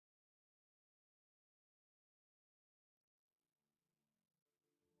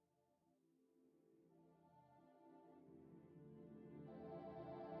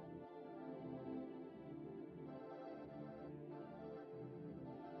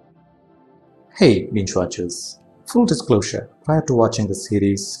Hey, Bingewatchers. Full disclosure, prior to watching the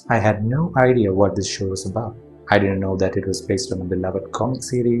series, I had no idea what this show was about. I didn't know that it was based on a beloved comic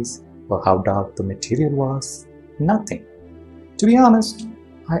series or how dark the material was. Nothing. To be honest,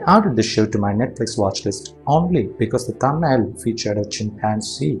 I added this show to my Netflix watchlist only because the thumbnail featured a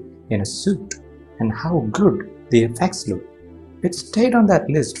chimpanzee in a suit and how good the effects looked. It stayed on that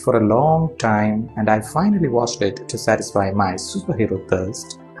list for a long time and I finally watched it to satisfy my superhero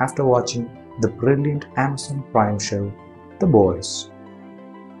thirst after watching the brilliant Amazon Prime show, The Boys.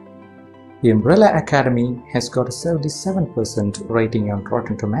 The Umbrella Academy has got a 77% rating on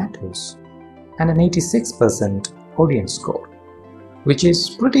Rotten Tomatoes and an 86% audience score, which is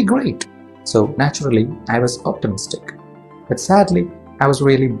pretty great. So naturally, I was optimistic. But sadly, I was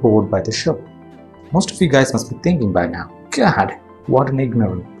really bored by the show. Most of you guys must be thinking by now, God, what an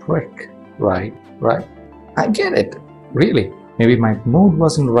ignorant prick. Right? I get it, really. Maybe my mood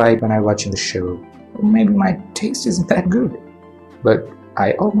wasn't right when I watched the show, or maybe my taste isn't that good. But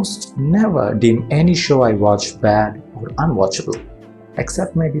I almost never deem any show I watch bad or unwatchable,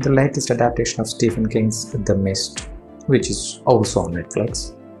 except maybe the latest adaptation of Stephen King's The Mist, which is also on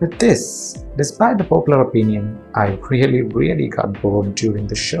Netflix. With this, despite the popular opinion, I really got bored during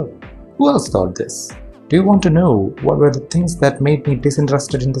the show. Who else thought this? Do you want to know what were the things that made me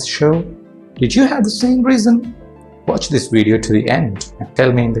disinterested in this show? Did you have the same reason? Watch this video to the end and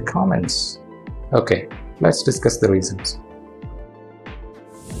tell me in the comments. Okay, let's discuss the reasons.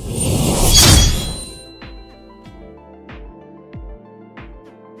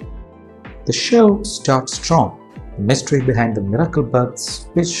 The show starts strong. The mystery behind the miracle bugs,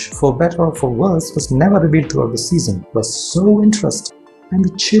 which for better or for worse was never revealed throughout the season, was so interesting. And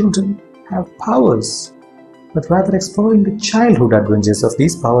the children have powers. But rather exploring the childhood adventures of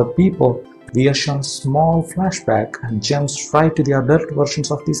these powered people, we are shown a small flashback and jumps right to the adult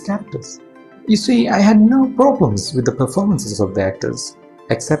versions of these characters. You see, I had no problems with the performances of the actors,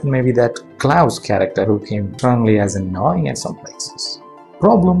 except maybe that Klaus character who came strongly as annoying at some places.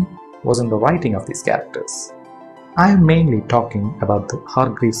 Problem was in the writing of these characters. I am mainly talking about the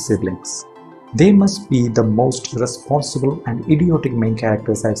Hargreaves siblings. They must be the most irresponsible and idiotic main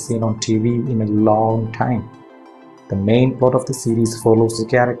characters I've seen on TV in a long time. The main plot of the series follows the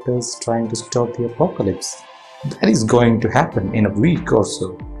characters trying to stop the apocalypse. That is going to happen in a week or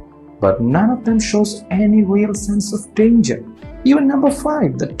so. But none of them shows any real sense of danger. Even number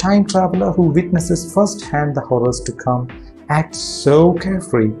 5, the time traveler who witnesses firsthand the horrors to come, acts so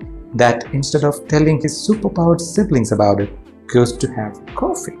carefree that instead of telling his superpowered siblings about it, goes to have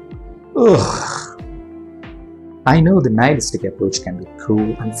coffee. Ugh. I know the nihilistic approach can be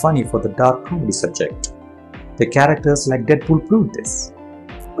cool and funny for the dark comedy subject. The characters like Deadpool proved this.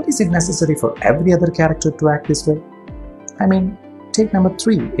 But is it necessary for every other character to act this way? I mean, take number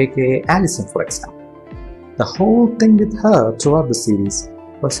 3, aka Allison for example. The whole thing with her throughout the series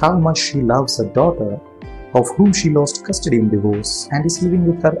was how much she loves her daughter, of whom she lost custody in divorce and is living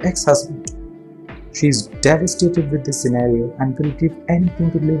with her ex-husband. She is devastated with this scenario and will give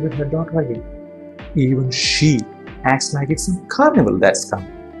anything to live with her daughter again. Even she acts like it's a carnival that's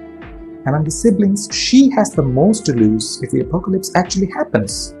coming. Among the siblings, she has the most to lose if the apocalypse actually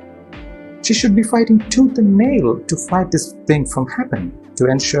happens. She should be fighting tooth and nail to fight this thing from happening, to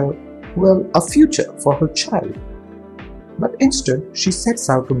ensure, well, a future for her child. But instead, she sets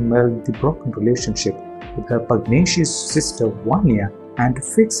out to mend the broken relationship with her pugnacious sister Vanya and to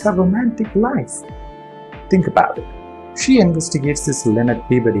fix her romantic life. Think about it. She investigates this Leonard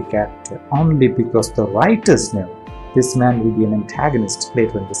Peabody character only because the writers know this man will be an antagonist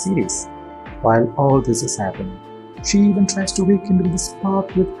later in the series. While all this is happening, she even tries to rekindle the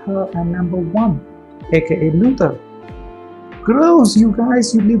spark with her and number 1, aka Luther. Gross, you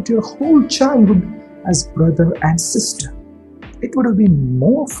guys, you lived your whole childhood as brother and sister. It would have been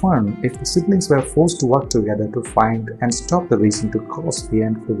more fun if the siblings were forced to work together to find and stop the reason to cause the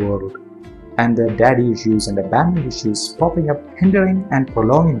end of the world, and their daddy issues and abandonment issues popping up, hindering and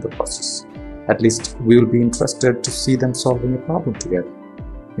prolonging the process. At least we will be interested to see them solving a problem together.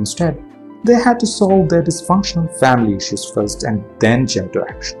 Instead, they had to solve their dysfunctional family issues first and then jump to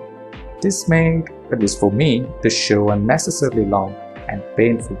action. This made, at least for me, the show unnecessarily long and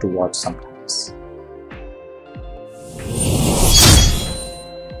painful to watch sometimes.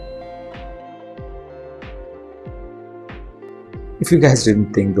 If you guys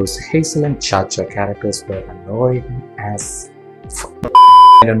didn't think those Hazel and Cha-Cha characters were annoying as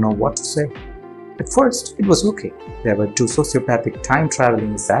I don't know what to say. At first, it was okay. There were 2 sociopathic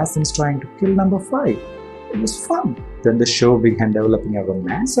time-traveling assassins trying to kill number 5. It was fun. Then the show began developing a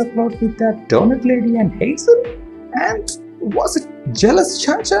romance plot with that donut lady and Hazel, and Was it jealous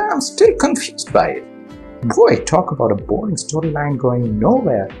Chacha? I'm still confused by it. Boy, talk about a boring storyline going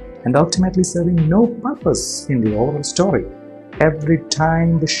nowhere and ultimately serving no purpose in the overall story. Every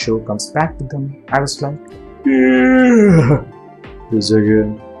time the show comes back to them, I was like, yeah, this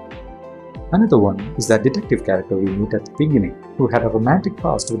again. Another one is that detective character we meet at the beginning, who had a romantic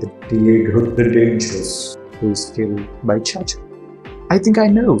past with Diego the Dangerous, who is killed by Chacha. I think I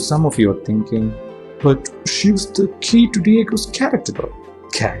know some of you are thinking, but she was the key to Diego's character though.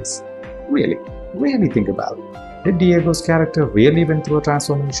 Guys, really think about it. Did Diego's character really went through a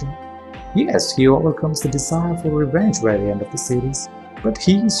transformation? Yes, he overcomes the desire for revenge by the end of the series, but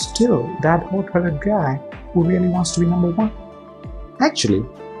he is still that hot-headed guy who really wants to be number one. Actually,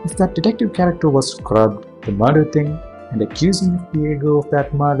 if that detective character was scrubbed the murder thing and accusing Diego of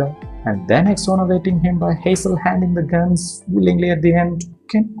that murder and then exonerating him by Hazel handing the guns willingly at the end,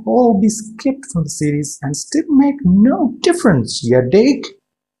 can all be skipped from the series and still make no difference, ya dig?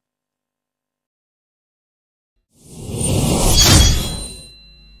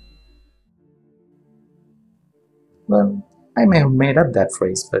 Well, I may have made up that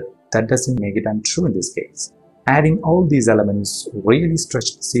phrase, but that doesn't make it untrue in this case. Adding all these elements really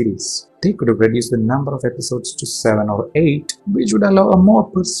stretched the series. They could have reduced the number of episodes to 7 or 8, which would allow a more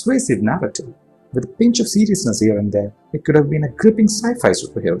persuasive narrative. With a pinch of seriousness here and there, it could have been a gripping sci-fi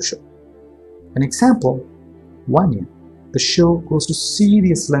superhero show. An example, 1 year, the show goes to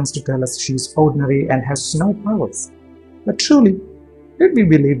serious lengths to tell us she is ordinary and has no powers. But truly, did we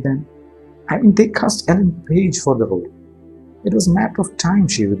believe them? I mean, they cast Ellen Page for the role. It was a matter of time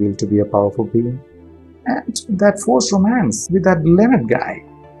she revealed to be a powerful being. And that forced romance with that Leonard guy.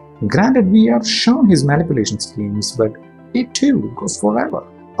 Granted, we are shown his manipulation schemes, but it too goes forever.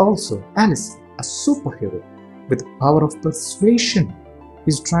 Also, Alice, a superhero with the power of persuasion,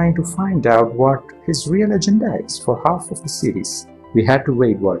 is trying to find out what his real agenda is for half of the series. We had to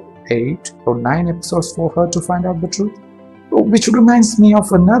wait, 8 or 9 episodes for her to find out the truth? Which reminds me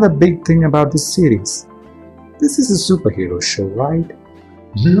of another big thing about this series. This is a superhero show, right?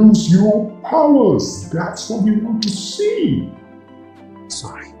 Use your powers! That's what we want to see!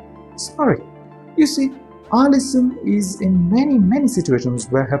 Sorry. You see, Alison is in many situations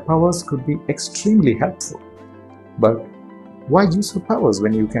where her powers could be extremely helpful. But why use her powers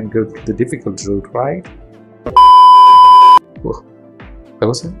when you can go the difficult route, right? What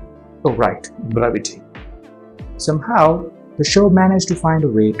was it? Oh right, gravity. Somehow, the show managed to find a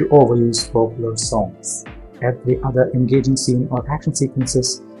way to overuse popular songs. Every other engaging scene or action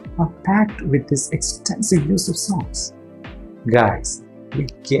sequences are packed with this extensive use of songs. Guys, we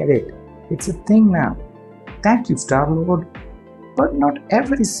get it. It's a thing now. Thank you, Star-Lord. But not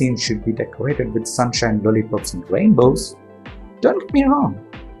every scene should be decorated with sunshine, lollipops and rainbows. Don't get me wrong.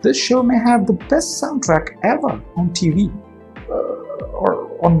 This show may have the best soundtrack ever on TV. Or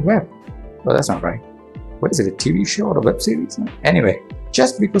on web. Well, that's not right. What is it, a TV show or a web series? Anyway,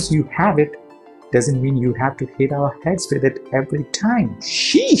 just because you have it doesn't mean you have to hit our heads with it every time.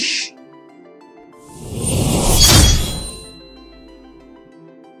 Sheesh!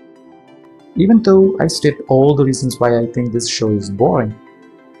 Even though I state all the reasons why I think this show is boring,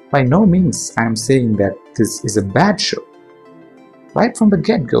 by no means I am saying that this is a bad show. Right from the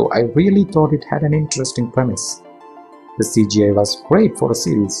get-go, I really thought it had an interesting premise. The CGI was great for a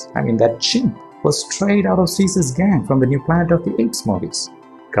series. I mean, that chimp was straight out of Caesar's gang from the new Planet of the Apes movies.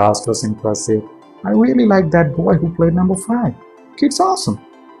 Cast was impressive. I really liked that boy who played number 5. Kid's awesome.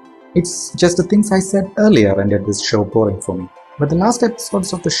 It's just the things I said earlier rendered this show boring for me. But the last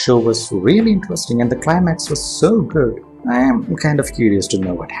episodes of the show was really interesting and the climax was so good. I am kind of curious to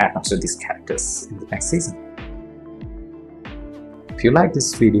know what happens to these characters in the next season. If you like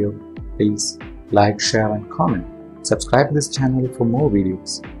this video, please like, share and comment. Subscribe to this channel for more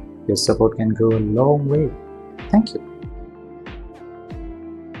videos. Your support can go a long way. Thank you.